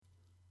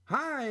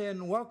Hi,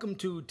 and welcome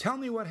to Tell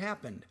Me What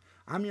Happened.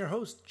 I'm your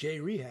host, Jay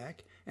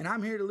Rehak, and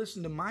I'm here to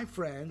listen to my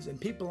friends and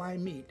people I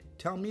meet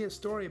tell me a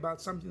story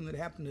about something that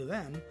happened to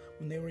them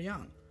when they were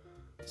young.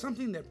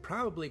 Something that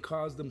probably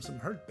caused them some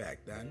hurt back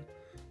then,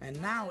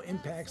 and now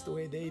impacts the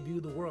way they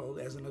view the world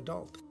as an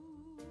adult.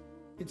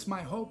 It's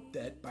my hope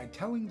that by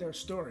telling their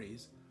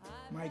stories,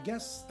 my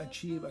guests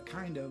achieve a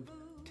kind of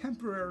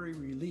temporary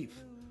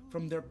relief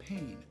from their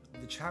pain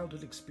of the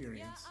childhood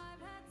experience,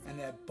 and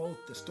that both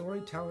the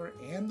storyteller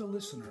and the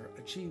listener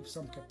achieve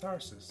some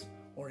catharsis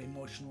or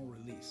emotional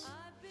release.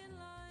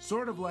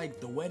 Sort of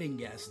like the wedding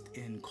guest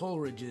in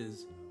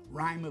Coleridge's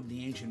Rime of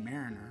the Ancient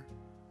Mariner,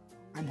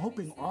 I'm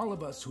hoping all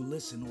of us who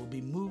listen will be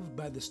moved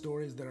by the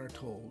stories that are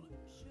told.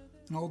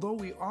 And although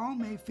we all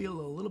may feel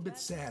a little bit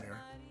sadder,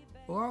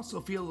 we'll also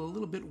feel a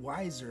little bit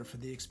wiser for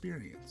the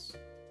experience.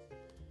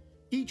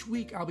 Each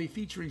week I'll be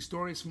featuring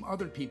stories from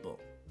other people,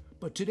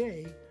 but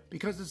today,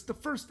 because it's the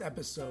first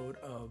episode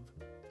of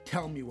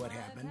Tell Me What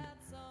Happened,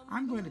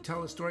 I'm going to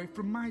tell a story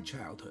from my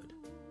childhood.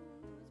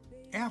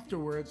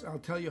 Afterwards, I'll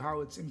tell you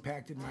how it's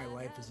impacted my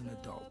life as an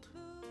adult.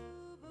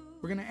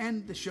 We're going to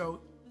end the show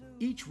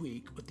each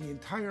week with the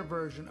entire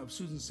version of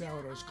Susan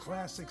Salvador's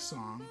classic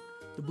song,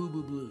 The Boo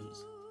Boo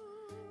Blues.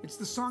 It's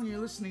the song you're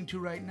listening to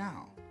right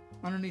now,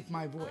 underneath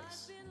my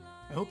voice.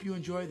 I hope you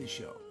enjoy the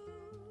show.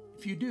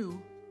 If you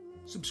do,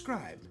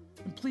 subscribe,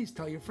 and please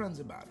tell your friends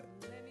about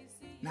it.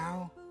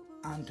 Now,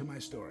 on to my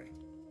story.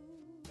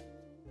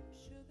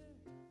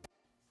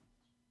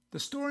 The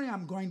story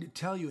I'm going to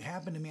tell you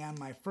happened to me on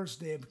my first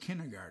day of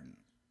kindergarten.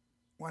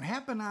 What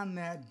happened on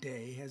that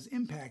day has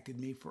impacted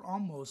me for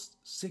almost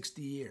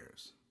 60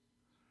 years.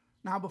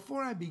 Now,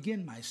 before I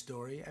begin my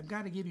story, I've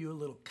got to give you a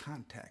little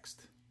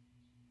context.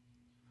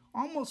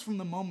 Almost from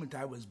the moment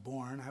I was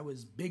born, I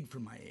was big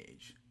for my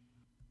age.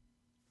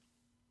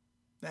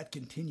 That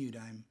continued.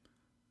 I'm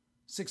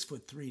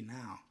 6'3"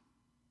 now.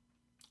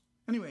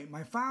 Anyway,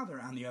 my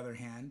father, on the other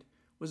hand,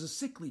 was a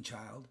sickly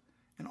child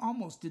and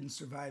almost didn't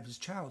survive his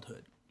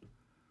childhood.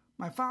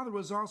 My father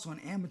was also an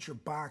amateur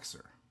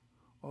boxer,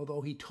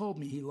 although he told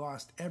me he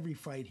lost every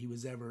fight he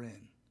was ever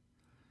in.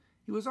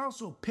 He was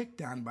also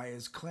picked on by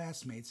his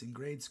classmates in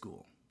grade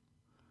school.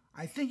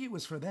 I think it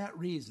was for that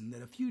reason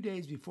that a few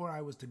days before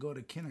I was to go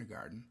to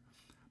kindergarten,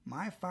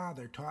 my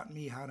father taught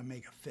me how to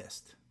make a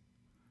fist.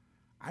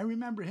 I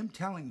remember him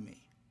telling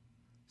me,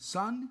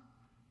 "Son,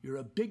 you're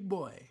a big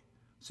boy,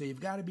 so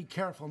you've got to be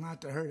careful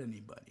not to hurt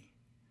anybody.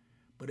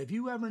 But if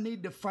you ever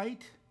need to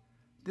fight,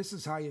 this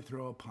is how you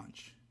throw a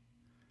punch."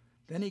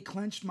 Then he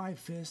clenched my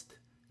fist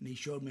and he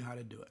showed me how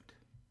to do it.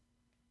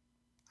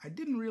 I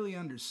didn't really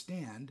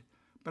understand,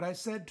 but I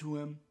said to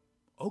him,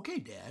 "Okay,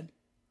 Dad."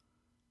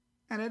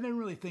 And I didn't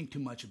really think too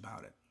much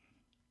about it.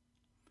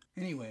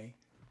 Anyway,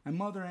 my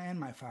mother and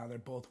my father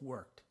both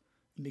worked,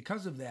 and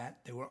because of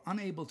that, they were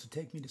unable to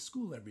take me to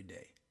school every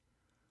day.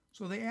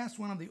 So they asked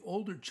one of the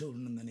older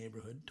children in the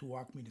neighborhood to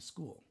walk me to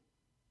school.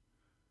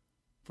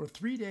 For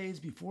 3 days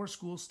before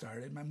school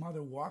started, my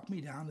mother walked me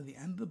down to the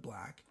end of the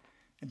block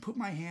and put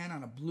my hand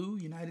on a blue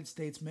United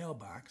States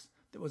mailbox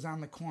that was on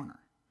the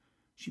corner.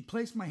 She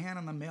placed my hand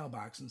on the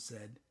mailbox and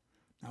said,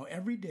 "Now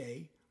every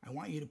day, I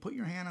want you to put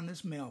your hand on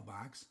this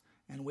mailbox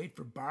and wait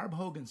for Barb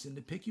Hoganson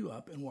to pick you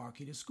up and walk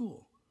you to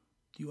school.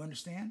 Do you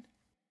understand?"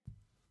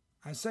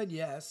 I said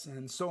yes,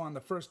 and so on the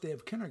first day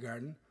of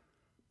kindergarten,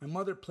 my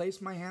mother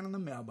placed my hand on the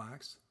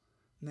mailbox,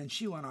 and then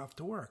she went off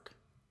to work.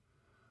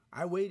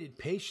 I waited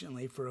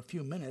patiently for a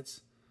few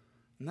minutes,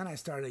 and then I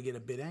started to get a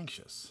bit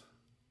anxious.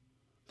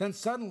 Then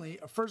suddenly,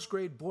 a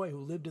first-grade boy who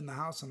lived in the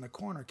house on the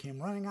corner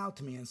came running out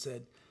to me and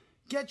said,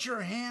 "Get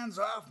your hands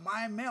off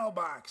my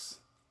mailbox!"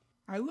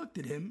 I looked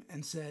at him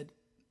and said,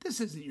 "This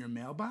isn't your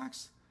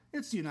mailbox.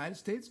 It's the United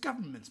States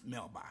government's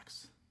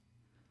mailbox."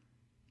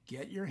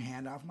 "Get your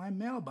hand off my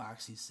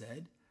mailbox," he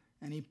said,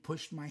 and he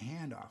pushed my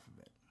hand off of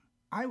it.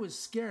 I was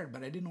scared,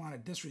 but I didn't want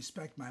to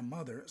disrespect my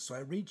mother, so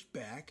I reached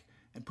back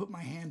and put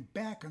my hand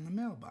back on the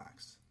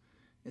mailbox.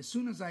 As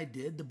soon as I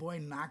did, the boy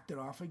knocked it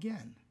off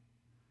again.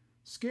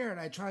 Scared,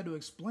 I tried to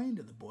explain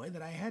to the boy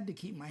that I had to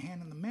keep my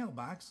hand on the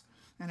mailbox,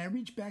 and I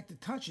reached back to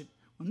touch it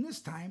when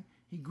this time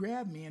he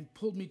grabbed me and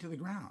pulled me to the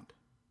ground.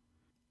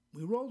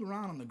 We rolled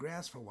around on the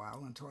grass for a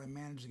while until I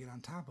managed to get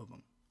on top of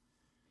him.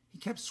 He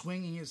kept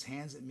swinging his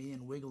hands at me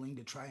and wiggling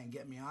to try and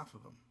get me off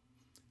of him.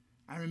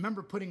 I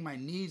remember putting my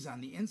knees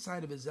on the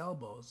inside of his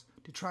elbows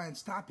to try and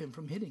stop him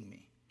from hitting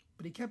me,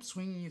 but he kept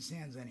swinging his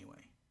hands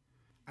anyway.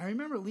 I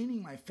remember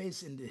leaning my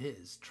face into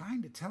his,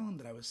 trying to tell him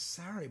that I was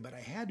sorry, but I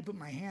had to put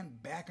my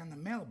hand back on the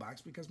mailbox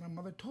because my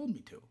mother told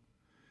me to.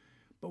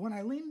 But when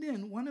I leaned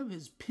in, one of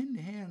his pinned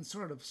hands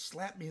sort of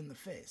slapped me in the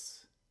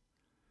face.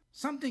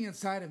 Something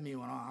inside of me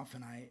went off,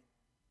 and I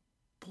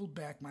pulled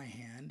back my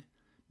hand,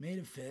 made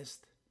a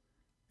fist,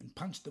 and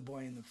punched the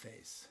boy in the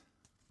face.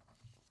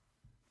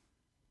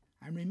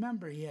 I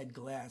remember he had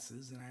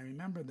glasses, and I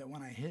remember that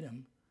when I hit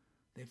him,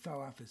 they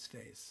fell off his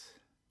face.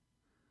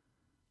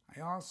 I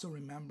also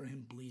remember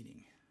him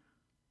bleeding.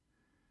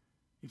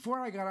 Before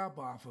I got up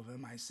off of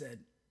him, I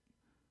said,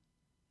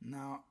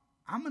 "Now,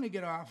 I'm going to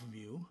get off of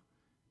you,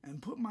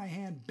 and put my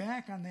hand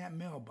back on that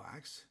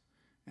mailbox,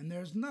 and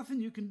there's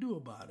nothing you can do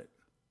about it.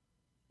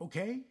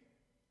 Okay?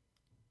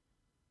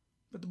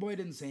 But the boy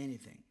didn't say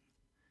anything.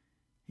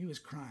 He was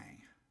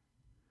crying.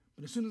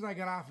 But as soon as I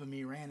got off of him,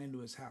 he ran into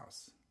his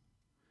house.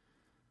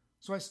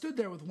 So I stood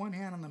there with one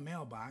hand on the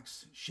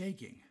mailbox,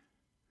 shaking.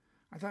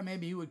 I thought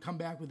maybe he would come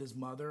back with his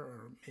mother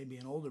or maybe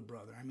an older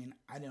brother. I mean,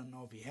 I don't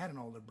know if he had an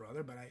older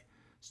brother, but I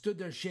stood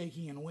there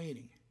shaking and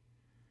waiting.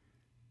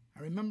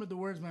 I remembered the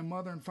words my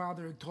mother and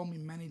father had told me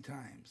many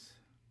times.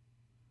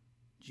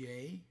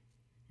 Jay,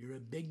 you're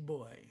a big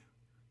boy.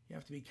 You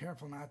have to be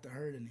careful not to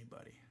hurt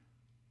anybody.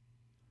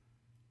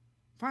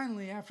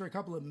 Finally, after a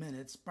couple of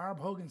minutes, Barb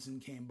Hoganson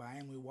came by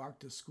and we walked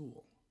to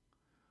school.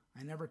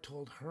 I never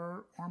told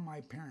her or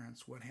my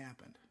parents what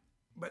happened.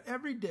 But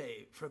every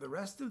day for the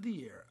rest of the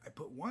year, I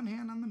put one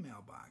hand on the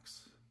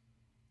mailbox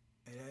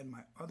and had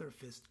my other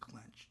fist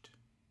clenched.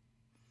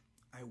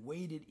 I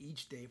waited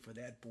each day for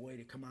that boy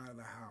to come out of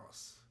the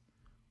house,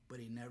 but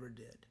he never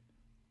did.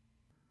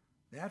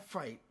 That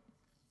fight,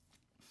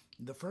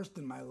 the first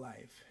in my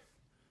life,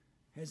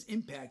 has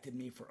impacted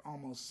me for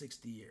almost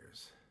 60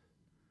 years.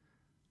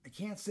 I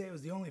can't say it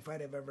was the only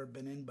fight I've ever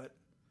been in, but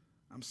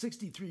I'm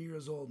 63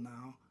 years old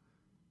now,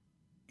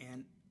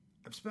 and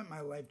I've spent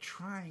my life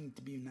trying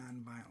to be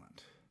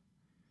nonviolent,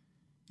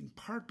 in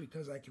part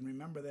because I can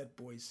remember that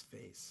boy's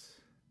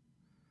face,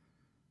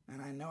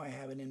 and I know I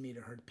have it in me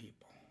to hurt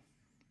people.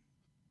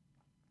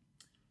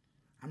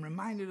 I'm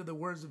reminded of the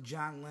words of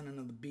John Lennon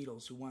of the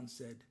Beatles, who once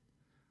said,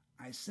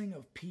 "I sing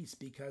of peace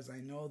because I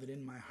know that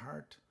in my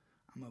heart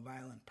I'm a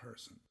violent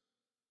person."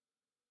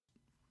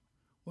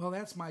 Well,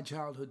 that's my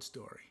childhood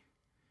story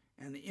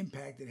and the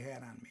impact it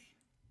had on me.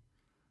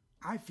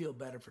 I feel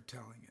better for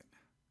telling it.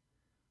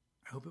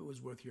 I hope it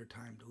was worth your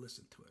time to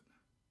listen to it.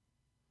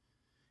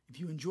 If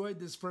you enjoyed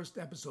this first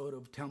episode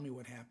of Tell Me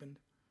What Happened,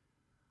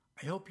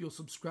 I hope you'll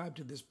subscribe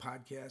to this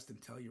podcast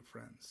and tell your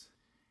friends.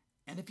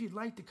 And if you'd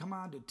like to come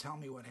on to Tell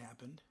Me What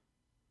Happened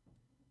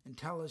and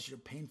tell us your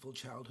painful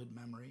childhood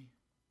memory,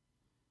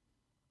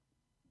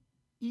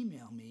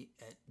 email me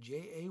at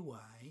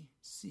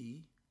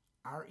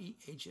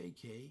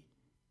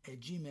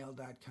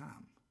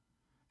jaycrehak@gmail.com,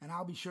 and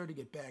I'll be sure to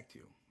get back to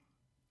you.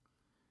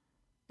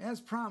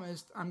 As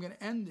promised, I'm going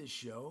to end this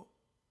show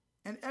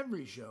and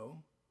every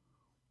show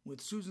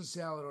with Susan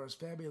Salador's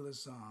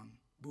fabulous song,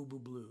 Boo Boo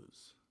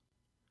Blues.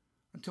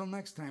 Until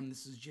next time,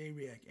 this is Jay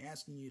Riak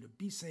asking you to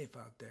be safe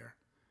out there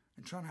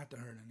and try not to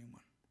hurt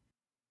anyone.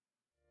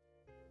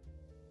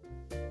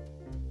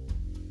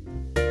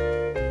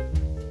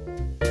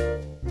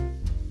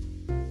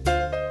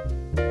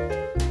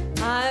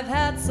 I've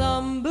had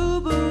some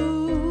boo-boos,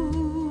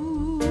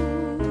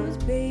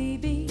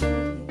 baby.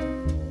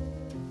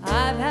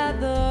 I've had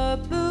the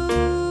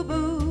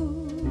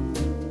boo-boo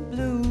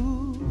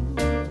blues.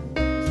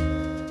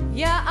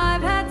 Yeah,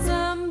 I've had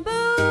some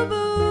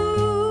boo-boos,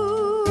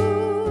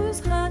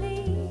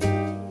 honey.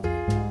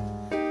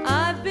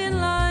 I've been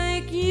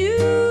like you.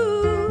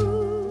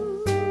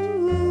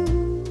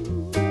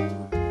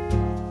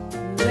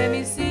 Let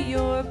me see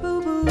your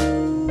boo-boo,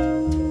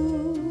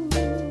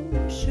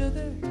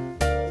 sugar.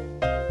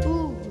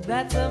 Ooh,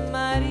 that's a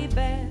mighty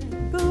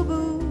bad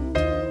boo-boo.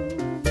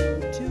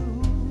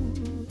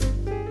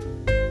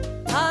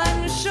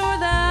 I'm sure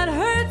that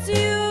hurts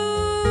you,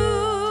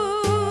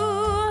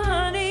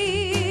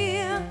 honey,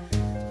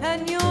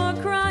 and you're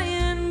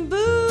crying boo.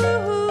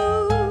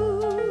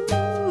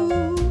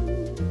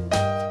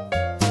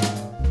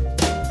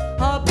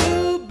 A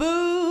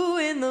boo-boo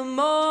in the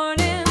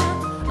morning,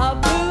 a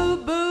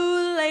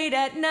boo-boo late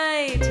at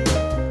night,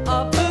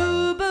 a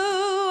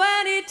boo-boo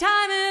any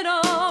time at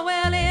all.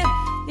 Well,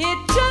 it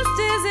just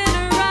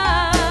isn't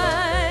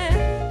right.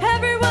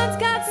 Everyone's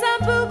got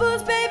some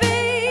boo-boos, baby.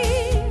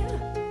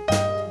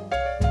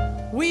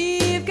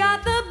 We've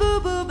got the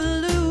boo-boo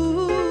blues.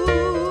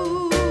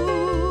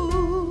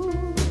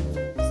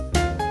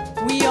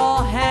 We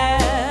all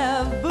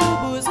have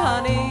boo-boos,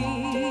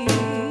 honey.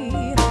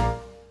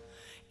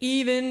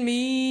 Even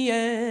me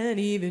and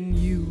even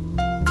you.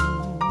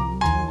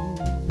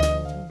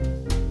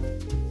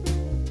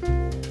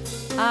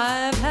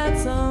 I've had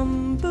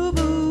some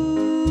boo-boos,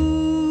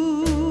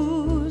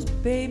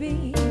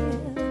 baby.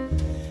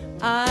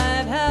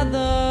 I've had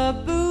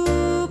the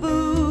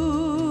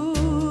boo-boo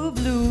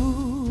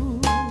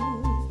blues.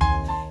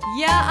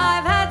 Yeah,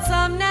 I've had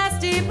some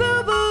nasty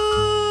boo-boos,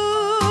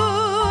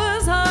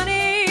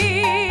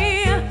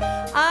 honey.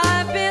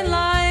 I've been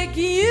like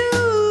you.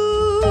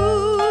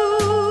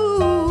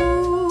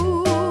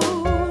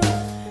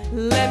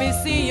 Let me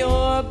see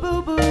your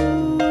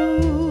boo-boo,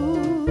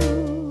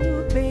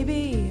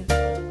 baby.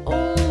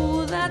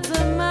 Oh, that's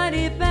a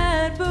mighty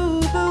bad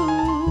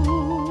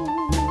boo-boo,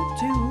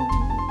 too.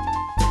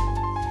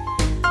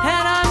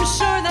 And I'm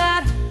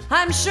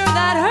sure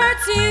that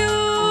hurts you,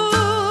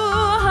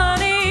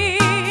 honey.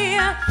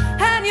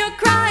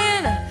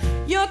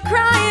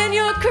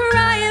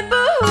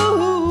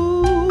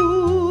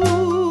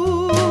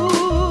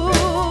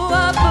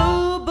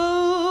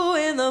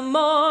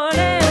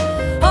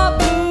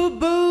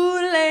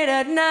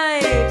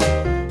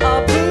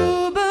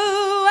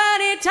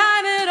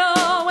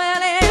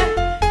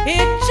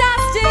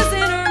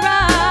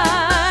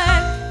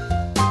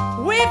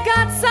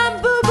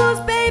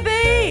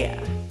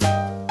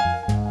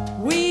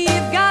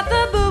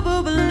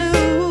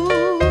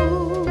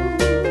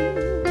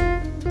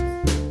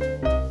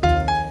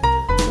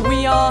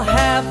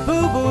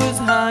 boo-boos,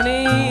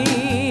 honey.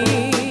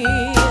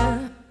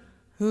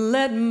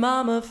 Let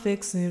mama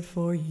fix it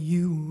for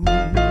you.